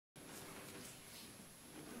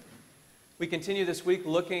We continue this week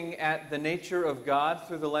looking at the nature of God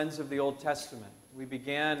through the lens of the Old Testament. We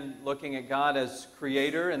began looking at God as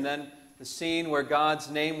creator, and then the scene where God's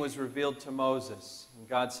name was revealed to Moses. And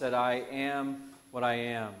God said, "I am what I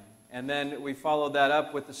am." And then we followed that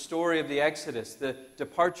up with the story of the Exodus, the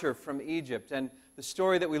departure from Egypt. And the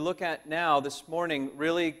story that we look at now this morning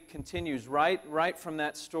really continues right from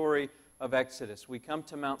that story of Exodus. We come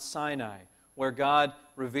to Mount Sinai, where God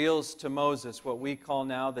reveals to Moses what we call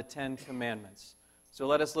now the Ten Commandments. So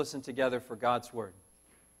let us listen together for God's word.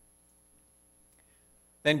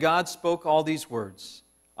 Then God spoke all these words,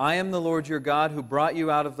 "I am the Lord your God who brought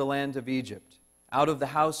you out of the land of Egypt, out of the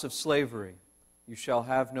house of slavery. You shall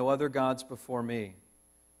have no other gods before me.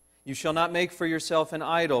 You shall not make for yourself an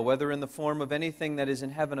idol, whether in the form of anything that is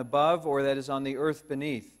in heaven above, or that is on the earth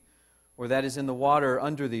beneath, or that is in the water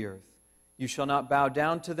under the earth. You shall not bow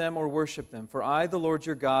down to them or worship them, for I, the Lord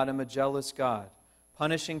your God, am a jealous God,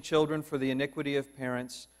 punishing children for the iniquity of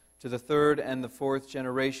parents to the third and the fourth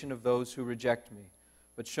generation of those who reject me,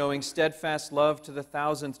 but showing steadfast love to the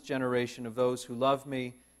 1,000th generation of those who love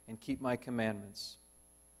me and keep my commandments.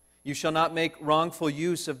 You shall not make wrongful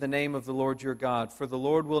use of the name of the Lord your God, for the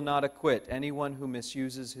Lord will not acquit anyone who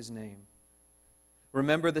misuses his name.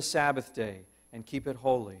 Remember the Sabbath day and keep it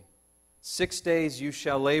holy. 6 days you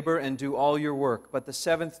shall labor and do all your work, but the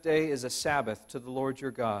seventh day is a Sabbath to the Lord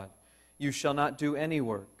your God. You shall not do any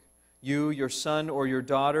work. You, your son or your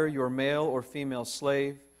daughter, your male or female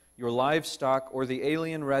slave, your livestock, or the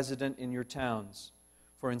alien resident in your towns.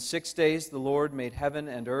 For in 6 days the Lord made heaven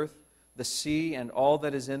and earth, the sea and all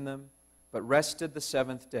that is in them, but rested the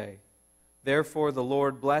seventh day. Therefore the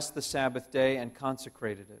Lord blessed the Sabbath day and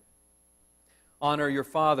consecrated it. Honor your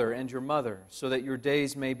father and your mother, so that your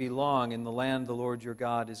days may be long in the land the Lord your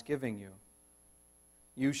God is giving you.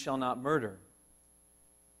 You shall not murder.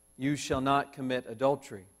 You shall not commit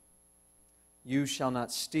adultery. You shall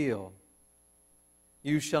not steal.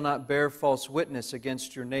 You shall not bear false witness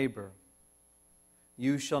against your neighbor.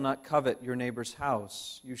 You shall not covet your neighbor's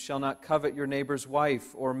house. You shall not covet your neighbor's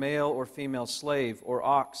wife, or male or female slave, or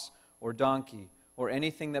ox, or donkey, or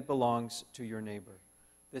anything that belongs to your neighbor.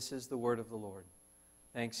 This is the word of the Lord.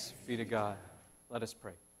 Thanks be to God. Let us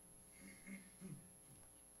pray.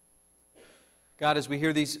 God, as we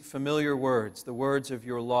hear these familiar words, the words of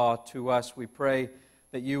your law to us, we pray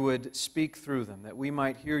that you would speak through them, that we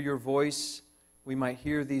might hear your voice, we might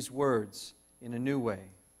hear these words in a new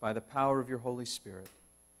way by the power of your Holy Spirit.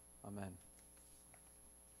 Amen.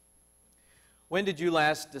 When did you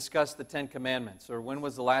last discuss the Ten Commandments? Or when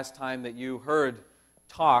was the last time that you heard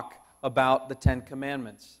talk about the Ten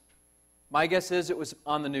Commandments? My guess is it was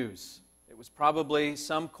on the news. It was probably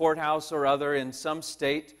some courthouse or other in some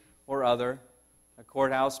state or other. A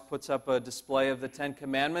courthouse puts up a display of the Ten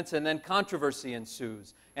Commandments, and then controversy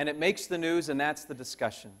ensues. And it makes the news, and that's the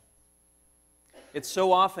discussion. It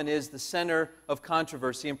so often is the center of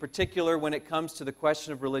controversy, in particular when it comes to the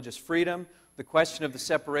question of religious freedom, the question of the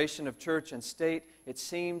separation of church and state. It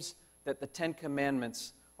seems that the Ten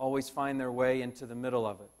Commandments always find their way into the middle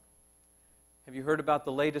of it. Have you heard about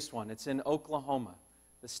the latest one? It's in Oklahoma.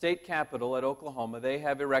 The state capitol at Oklahoma, they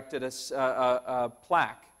have erected a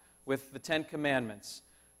plaque with the Ten Commandments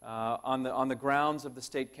on the grounds of the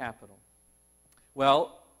state capitol.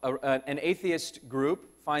 Well, an atheist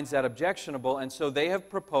group finds that objectionable, and so they have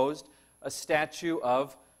proposed a statue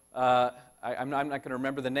of, I'm not going to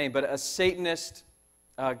remember the name, but a Satanist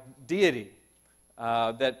deity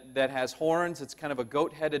that has horns. It's kind of a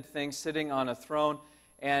goat-headed thing sitting on a throne,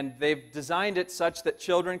 and they've designed it such that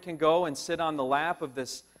children can go and sit on the lap of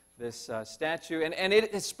this statue, and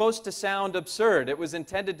it is supposed to sound absurd. It was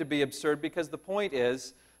intended to be absurd because the point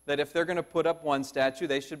is that if they're going to put up one statue,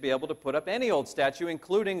 they should be able to put up any old statue,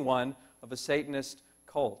 including one of a Satanist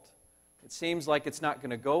cult. It seems like it's not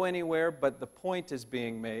going to go anywhere, but the point is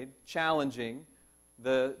being made, challenging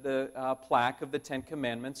the plaque of the Ten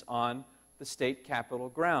Commandments on the state capitol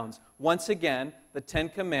grounds. Once again, the Ten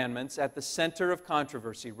Commandments at the center of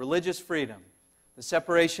controversy, religious freedom, the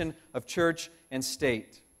separation of church and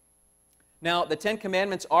state. Now, the Ten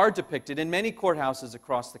Commandments are depicted in many courthouses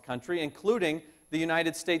across the country, including the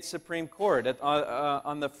United States Supreme Court.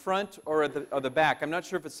 On the front or the back, I'm not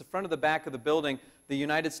sure if it's the front or the back of the building, the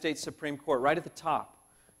United States Supreme Court, right at the top,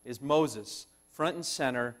 is Moses, front and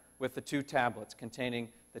center with the two tablets containing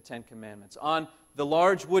the Ten Commandments. On the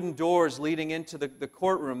large wooden doors leading into the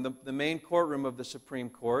courtroom, the main courtroom of the Supreme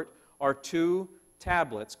Court, are two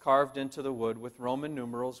tablets carved into the wood with Roman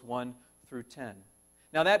numerals 1 through 10.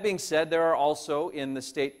 Now, that being said, there are also in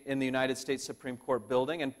the United States Supreme Court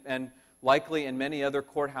building and likely in many other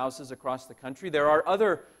courthouses across the country, there are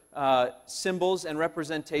other symbols and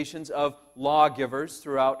representations of lawgivers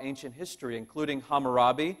throughout ancient history, including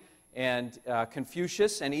Hammurabi and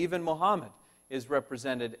Confucius, and even Muhammad is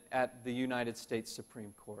represented at the United States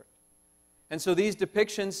Supreme Court. And so these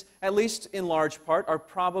depictions, at least in large part, are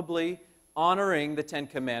probably honoring the Ten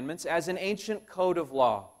Commandments as an ancient code of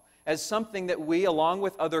law, as something that we, along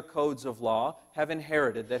with other codes of law, have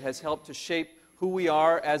inherited, that has helped to shape who we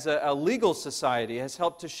are as a legal society, has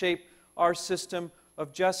helped to shape our system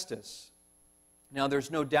of justice. Now,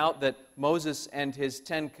 there's no doubt that Moses and his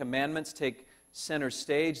Ten Commandments take center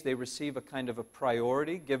stage. They receive a kind of a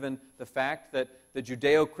priority, given the fact that the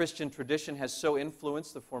Judeo-Christian tradition has so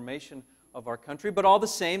influenced the formation of our country. But all the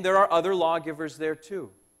same, there are other lawgivers there too.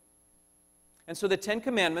 And so the Ten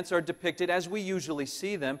Commandments are depicted, as we usually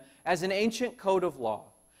see them, as an ancient code of law,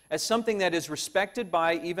 as something that is respected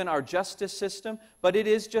by even our justice system, but it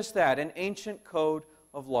is just that, an ancient code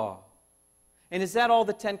of law. And is that all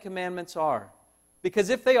the Ten Commandments are? Because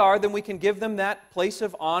if they are, then we can give them that place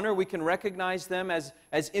of honor. We can recognize them as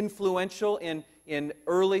influential in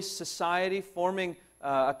early society, forming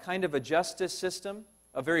a kind of a justice system,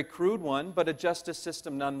 a very crude one, but a justice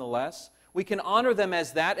system nonetheless. We can honor them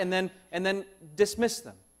as that and then dismiss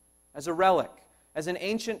them as a relic, as an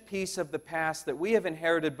ancient piece of the past that we have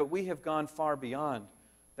inherited, but we have gone far beyond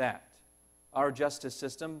that. Our justice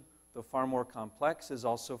system, though far more complex, is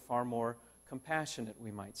also far more compassionate,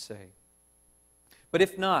 we might say. But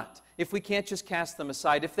if not, if we can't just cast them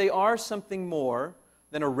aside, if they are something more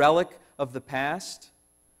than a relic of the past,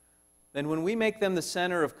 then when we make them the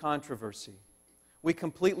center of controversy, we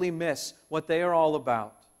completely miss what they are all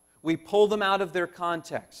about. We pull them out of their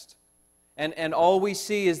context. And all we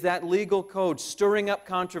see is that legal code stirring up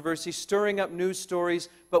controversy, stirring up news stories,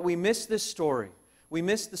 but we miss this story. We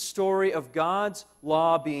miss the story of God's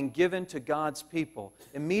law being given to God's people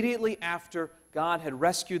immediately after God had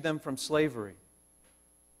rescued them from slavery.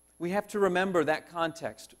 We have to remember that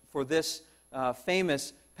context for this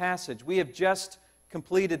famous passage. We have just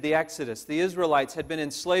completed the Exodus. The Israelites had been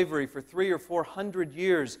in slavery for 300 or 400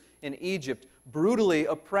 years in Egypt, brutally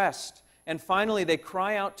oppressed. And finally they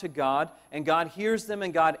cry out to God, and God hears them,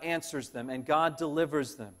 and God answers them, and God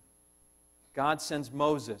delivers them. God sends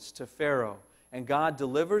Moses to Pharaoh, and God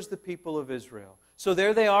delivers the people of Israel. So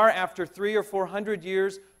there they are after 300 or 400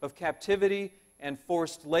 years of captivity and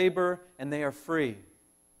forced labor, and they are free.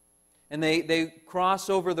 And they cross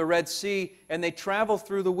over the Red Sea, and they travel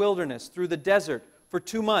through the wilderness, through the desert, for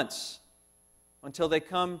 2 months until they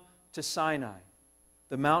come to Sinai,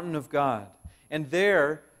 the mountain of God. And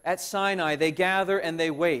there, at Sinai, they gather and they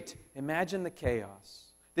wait. Imagine the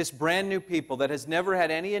chaos. This brand new people that has never had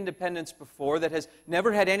any independence before, that has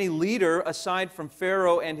never had any leader aside from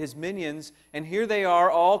Pharaoh and his minions, and here they are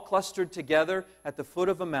all clustered together at the foot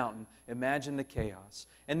of a mountain. Imagine the chaos.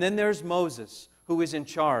 And then there's Moses, who is in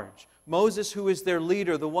charge. Moses, who is their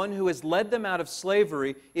leader, the one who has led them out of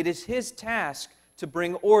slavery. It is his task to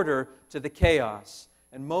bring order to the chaos.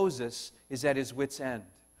 And Moses is at his wit's end.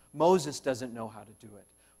 Moses doesn't know how to do it.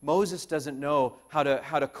 Moses doesn't know how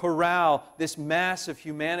to corral this mass of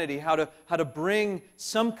humanity, how to bring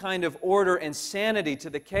some kind of order and sanity to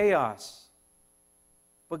the chaos.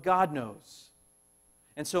 But God knows.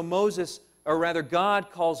 And so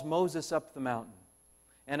God calls Moses up the mountain.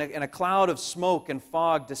 And a cloud of smoke and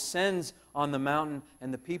fog descends on the mountain,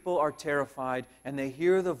 and the people are terrified, and they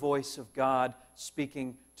hear the voice of God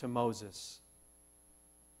speaking to Moses.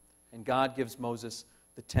 And God gives Moses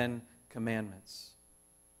the 10 Commandments.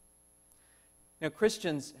 Now,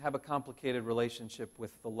 Christians have a complicated relationship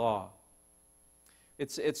with the law.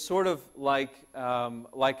 It's sort of like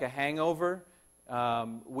a hangover.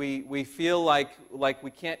 We feel like we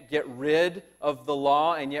can't get rid of the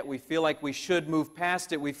law, and yet we feel like we should move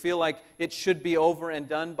past it. We feel like it should be over and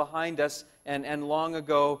done behind us and long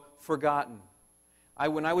ago forgotten.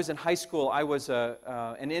 When I was in high school, I was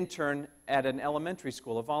an intern at an elementary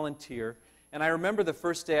school, a volunteer. And I remember the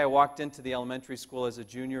first day I walked into the elementary school as a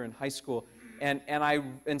junior in high school,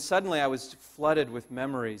 and suddenly I was flooded with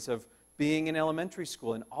memories of being in elementary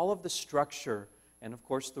school and all of the structure and, of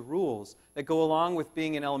course, the rules that go along with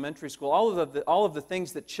being in elementary school, all of the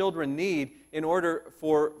things that children need in order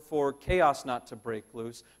for chaos not to break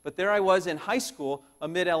loose. But there I was in high school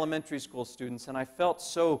amid elementary school students, and I felt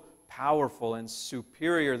so powerful and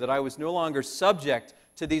superior that I was no longer subject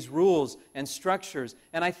to these rules and structures.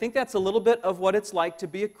 And I think that's a little bit of what it's like to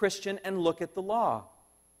be a Christian and look at the law.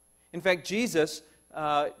 In fact, Jesus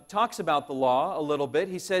talks about the law a little bit.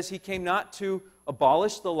 He says he came not to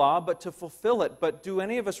abolish the law, but to fulfill it. But do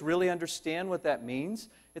any of us really understand what that means?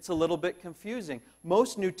 It's a little bit confusing.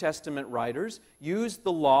 Most New Testament writers use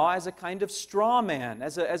the law as a kind of straw man,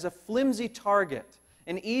 as a flimsy target,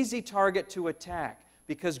 an easy target to attack,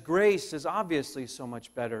 because grace is obviously so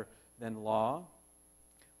much better than law.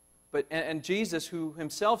 And Jesus, who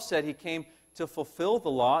himself said he came to fulfill the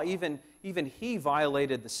law, even he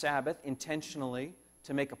violated the Sabbath intentionally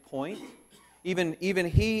to make a point. Even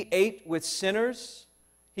he ate with sinners.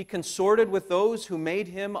 He consorted with those who made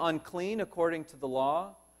him unclean according to the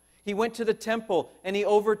law. He went to the temple and he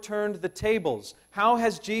overturned the tables. How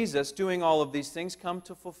has Jesus, doing all of these things, come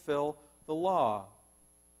to fulfill the law?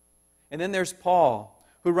 And then there's Paul,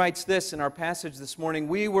 who writes this in our passage this morning: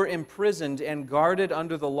 "We were imprisoned and guarded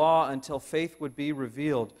under the law until faith would be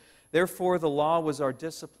revealed. Therefore the law was our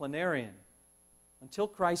disciplinarian until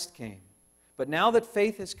Christ came. But now that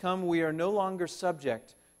faith has come, we are no longer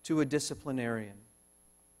subject to a disciplinarian."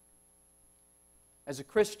 As a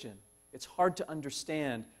Christian, it's hard to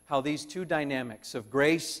understand how these two dynamics of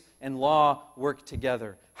grace and law work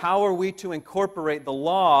together. How are we to incorporate the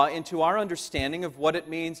law into our understanding of what it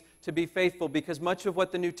means to be faithful? Because much of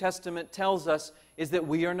what the New Testament tells us is that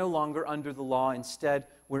we are no longer under the law. Instead,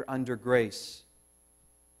 we're under grace.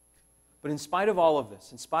 But in spite of all of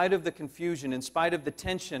this, in spite of the confusion, in spite of the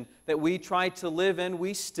tension that we try to live in,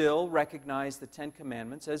 we still recognize the Ten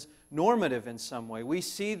Commandments as normative in some way. We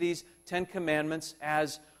see these Ten Commandments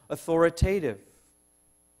as authoritative.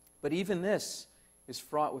 But even this is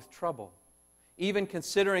fraught with trouble. Even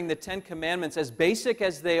considering the Ten Commandments, as basic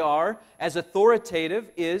as they are, as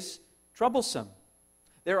authoritative, is troublesome.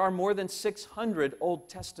 There are more than 600 Old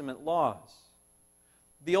Testament laws.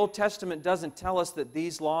 The Old Testament doesn't tell us that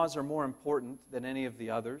these laws are more important than any of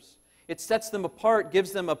the others. It sets them apart,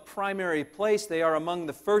 gives them a primary place. They are among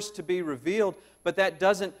the first to be revealed, but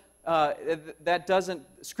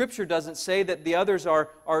Scripture doesn't say that the others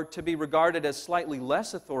are to be regarded as slightly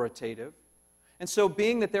less authoritative. And so,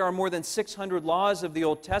 being that there are more than 600 laws of the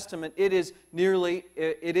Old Testament, it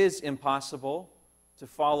is impossible to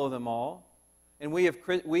follow them all. And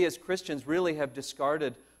we as Christians really have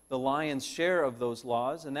discarded the lion's share of those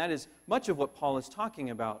laws, and that is much of what Paul is talking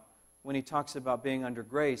about when he talks about being under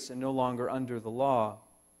grace and no longer under the law.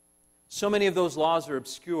 So many of those laws are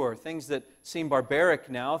obscure, things that seem barbaric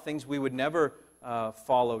now, things we would never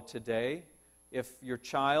follow today. If your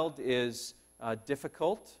child is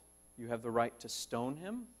difficult, you have the right to stone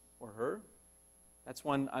him or her. That's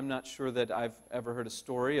one I'm not sure that I've ever heard a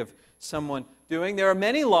story of someone doing. There are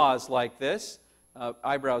many laws like this.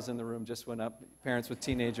 Eyebrows in the room just went up, parents with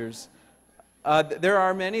teenagers. There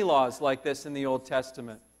are many laws like this in the Old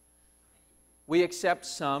Testament. We accept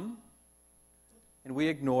some, and we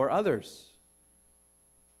ignore others.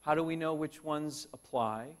 How do we know which ones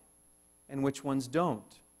apply and which ones don't?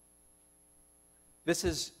 This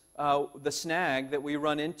is the snag that we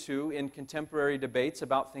run into in contemporary debates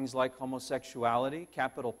about things like homosexuality,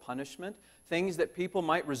 capital punishment, things that people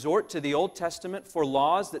might resort to the Old Testament for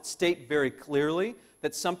laws that state very clearly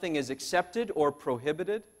that something is accepted or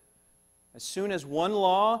prohibited. As soon as one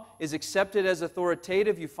law is accepted as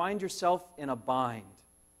authoritative, you find yourself in a bind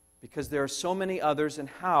because there are so many others, and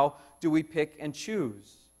how do we pick and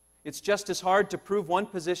choose? It's just as hard to prove one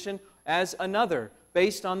position as another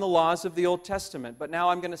based on the laws of the Old Testament. But now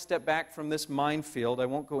I'm going to step back from this minefield. I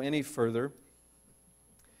won't go any further.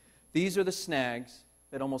 These are the snags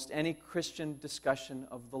that almost any Christian discussion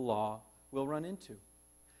of the law will run into.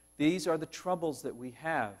 These are the troubles that we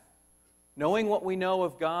have. Knowing what we know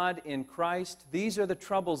of God in Christ, these are the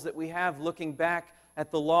troubles that we have looking back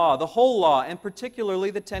at the law, the whole law, and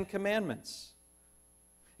particularly the Ten Commandments.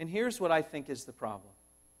 And here's what I think is the problem.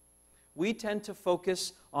 We tend to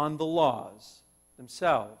focus on the laws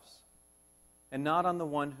themselves and not on the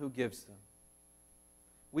one who gives them.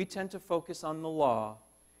 We tend to focus on the law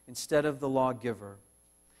instead of the lawgiver.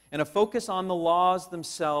 And a focus on the laws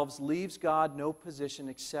themselves leaves God no position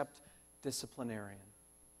except disciplinarian.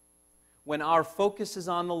 When our focus is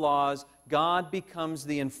on the laws, God becomes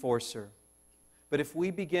the enforcer. But if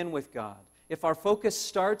we begin with God, if our focus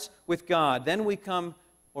starts with God, then we can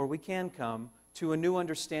come to a new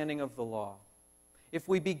understanding of the law. If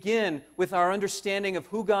we begin with our understanding of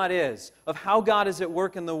who God is, of how God is at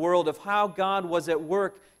work in the world, of how God was at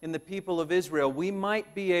work in the people of Israel, we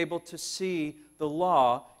might be able to see the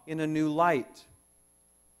law in a new light.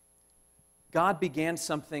 God began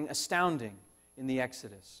something astounding in the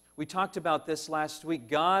Exodus. We talked about this last week.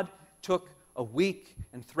 God took a weak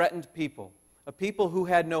and threatened people, a people who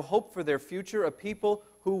had no hope for their future, a people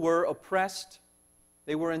who were oppressed,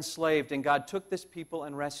 they were enslaved, and God took this people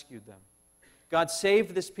and rescued them. God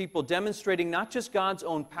saved this people, demonstrating not just God's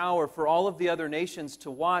own power for all of the other nations to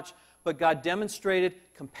watch, but God demonstrated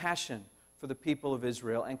compassion for the people of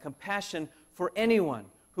Israel and compassion for anyone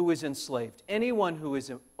who is enslaved, anyone who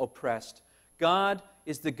is oppressed. God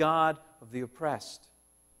is the God of the oppressed.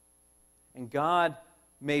 And God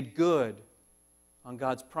made good on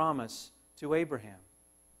God's promise to Abraham.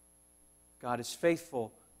 God is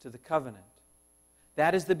faithful to the covenant.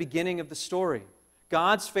 That is the beginning of the story.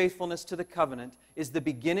 God's faithfulness to the covenant is the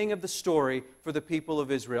beginning of the story for the people of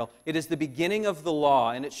Israel. It is the beginning of the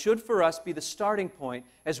law, and it should for us be the starting point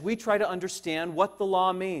as we try to understand what the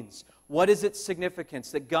law means. What is its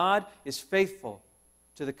significance? That God is faithful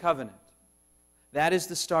to the covenant. That is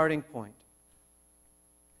the starting point.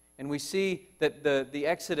 And we see that the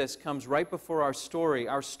Exodus comes right before our story.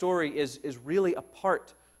 Our story is really a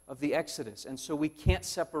part of the Exodus, and so we can't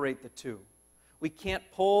separate the two. We can't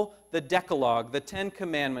pull the Decalogue, the Ten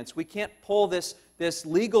Commandments. We can't pull this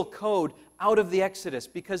legal code out of the Exodus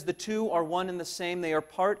because the two are one and the same. They are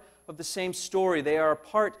part of the same story. They are a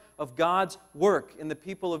part of God's work in the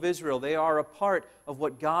people of Israel. They are a part of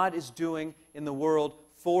what God is doing in the world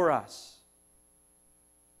for us.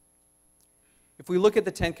 If we look at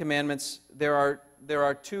the Ten Commandments, there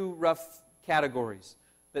are two rough categories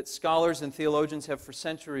that scholars and theologians have for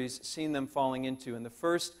centuries seen them falling into. And the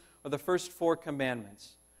first are the first four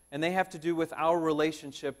commandments. And they have to do with our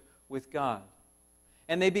relationship with God.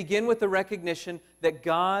 And they begin with the recognition that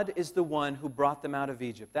God is the one who brought them out of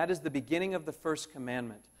Egypt. That is the beginning of the first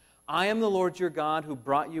commandment. I am the Lord your God who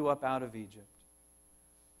brought you up out of Egypt.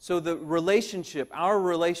 So the relationship, our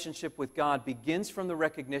relationship with God begins from the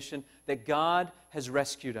recognition that God has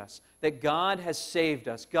rescued us, that God has saved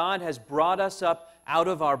us. God has brought us up out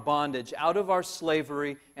of our bondage, out of our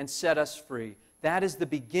slavery, and set us free. That is the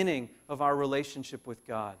beginning of our relationship with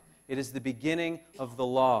God. It is the beginning of the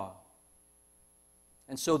law.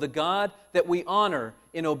 And so the God that we honor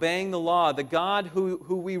in obeying the law, the God who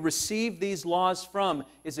we receive these laws from,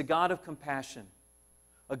 is a God of compassion,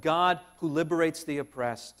 a God who liberates the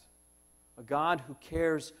oppressed, a God who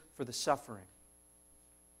cares for the suffering.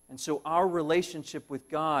 And so our relationship with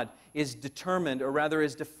God is determined, or rather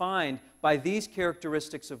is defined, by these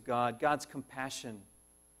characteristics of God: God's compassion,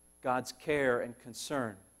 God's care and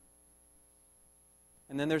concern.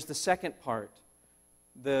 And then there's the second part,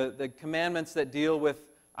 the commandments that deal with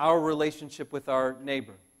our relationship with our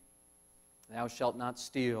neighbor. Thou shalt not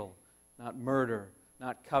steal, not murder,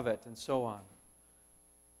 not covet, and so on.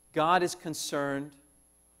 God is concerned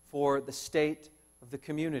for the state of the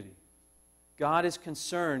community. God is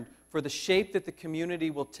concerned for the shape that the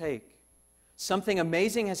community will take. Something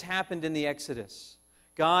amazing has happened in the Exodus.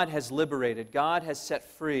 God has liberated. God has set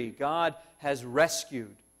free. God has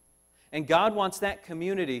rescued. And God wants that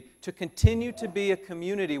community to continue to be a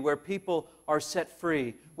community where people are set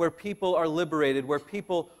free, where people are liberated, where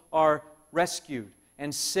people are rescued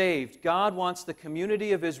and saved. God wants the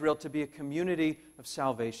community of Israel to be a community of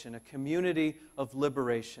salvation, a community of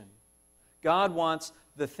liberation. God wants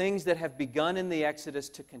the things that have begun in the Exodus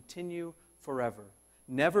to continue forever,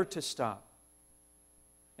 never to stop.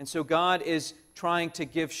 And so God is trying to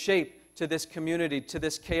give shape to this community, to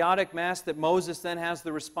this chaotic mass that Moses then has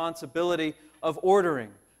the responsibility of ordering.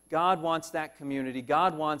 God wants that community.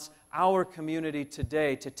 God wants our community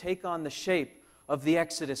today to take on the shape of the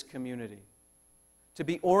Exodus community, to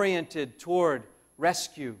be oriented toward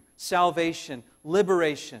rescue, salvation,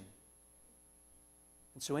 liberation.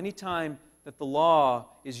 And so anytime that the law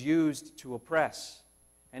is used to oppress,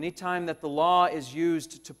 anytime that the law is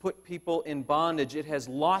used to put people in bondage, it has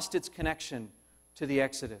lost its connection to the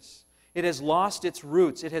Exodus. It has lost its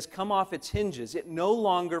roots. It has come off its hinges. It no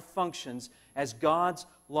longer functions as God's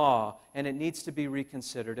law, and it needs to be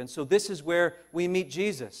reconsidered. And so this is where we meet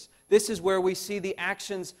Jesus. This is where we see the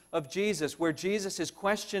actions of Jesus, where Jesus is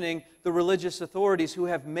questioning the religious authorities who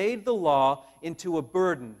have made the law into a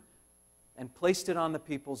burden and placed it on the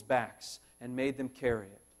people's backs and made them carry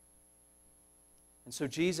it. And so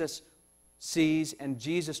Jesus sees, and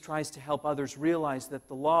Jesus tries to help others realize that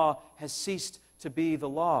the law has ceased to be the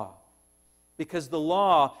law, because the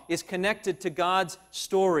law is connected to God's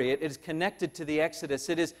story. It is connected to the Exodus.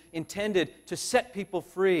 It is intended to set people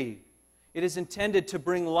free. It is intended to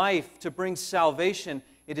bring life, to bring salvation.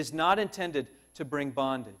 It is not intended to bring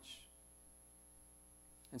bondage.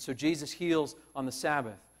 And so Jesus heals on the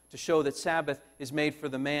Sabbath to show that Sabbath is made for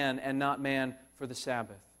the man and not man for the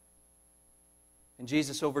Sabbath. And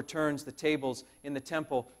Jesus overturns the tables in the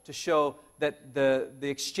temple to show that the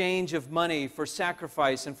exchange of money for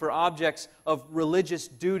sacrifice and for objects of religious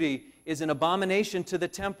duty is an abomination to the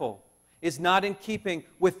temple. is not in keeping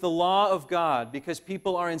with the law of God because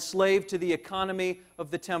people are enslaved to the economy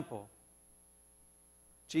of the temple.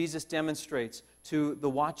 Jesus demonstrates to the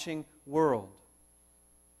watching world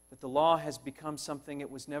that the law has become something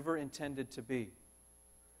it was never intended to be.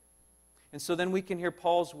 And so then we can hear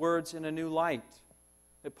Paul's words in a new light,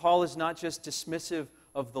 that Paul is not just dismissive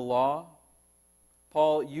of the law.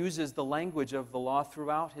 Paul uses the language of the law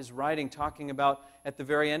throughout his writing, talking about, at the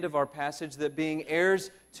very end of our passage, that being heirs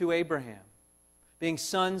to Abraham, being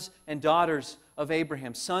sons and daughters of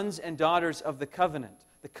Abraham, sons and daughters of the covenant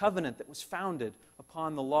that was founded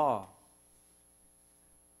upon the law.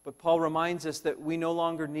 But Paul reminds us that we no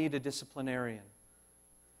longer need a disciplinarian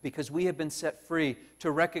because we have been set free to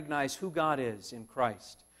recognize who God is in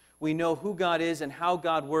Christ. We know who God is and how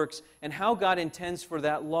God works and how God intends for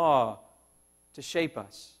that law to shape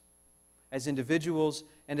us as individuals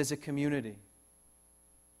and as a community.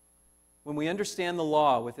 When we understand the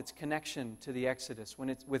law with its connection to the Exodus,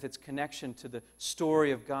 with its connection to the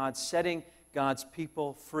story of God setting God's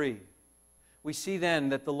people free, we see then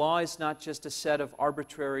that the law is not just a set of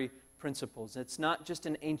arbitrary principles. It's not just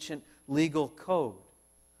an ancient legal code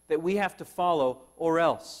that we have to follow or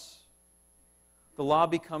else. The law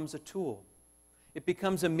becomes a tool. It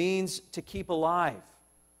becomes a means to keep alive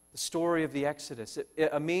the story of the Exodus,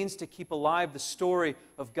 a means to keep alive the story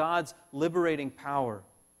of God's liberating power,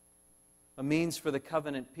 a means for the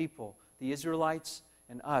covenant people, the Israelites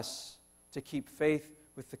and us, to keep faith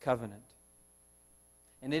with the covenant.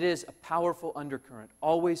 And it is a powerful undercurrent,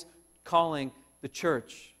 always calling the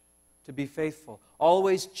church to be faithful,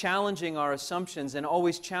 always challenging our assumptions and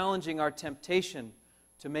always challenging our temptation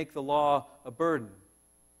to make the law a burden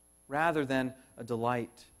rather than a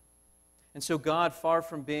delight. And so God, far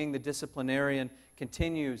from being the disciplinarian,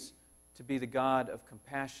 continues to be the God of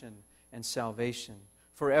compassion and salvation,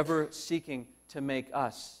 forever seeking to make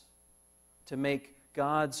us, to make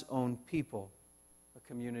God's own people a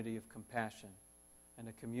community of compassion and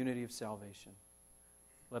a community of salvation.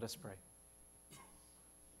 Let us pray.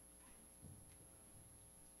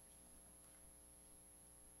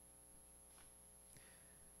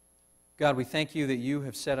 God, we thank you that you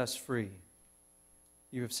have set us free.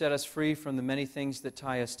 You have set us free from the many things that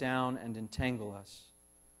tie us down and entangle us.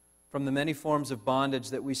 From the many forms of bondage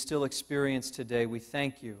that we still experience today, we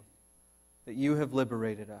thank you that you have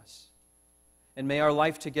liberated us. And may our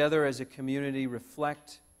life together as a community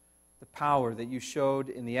reflect the power that you showed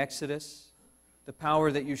in the Exodus, the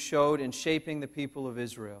power that you showed in shaping the people of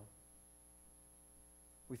Israel.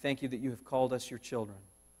 We thank you that you have called us your children,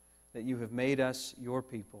 that you have made us your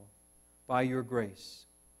people by your grace.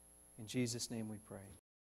 In Jesus' name we pray.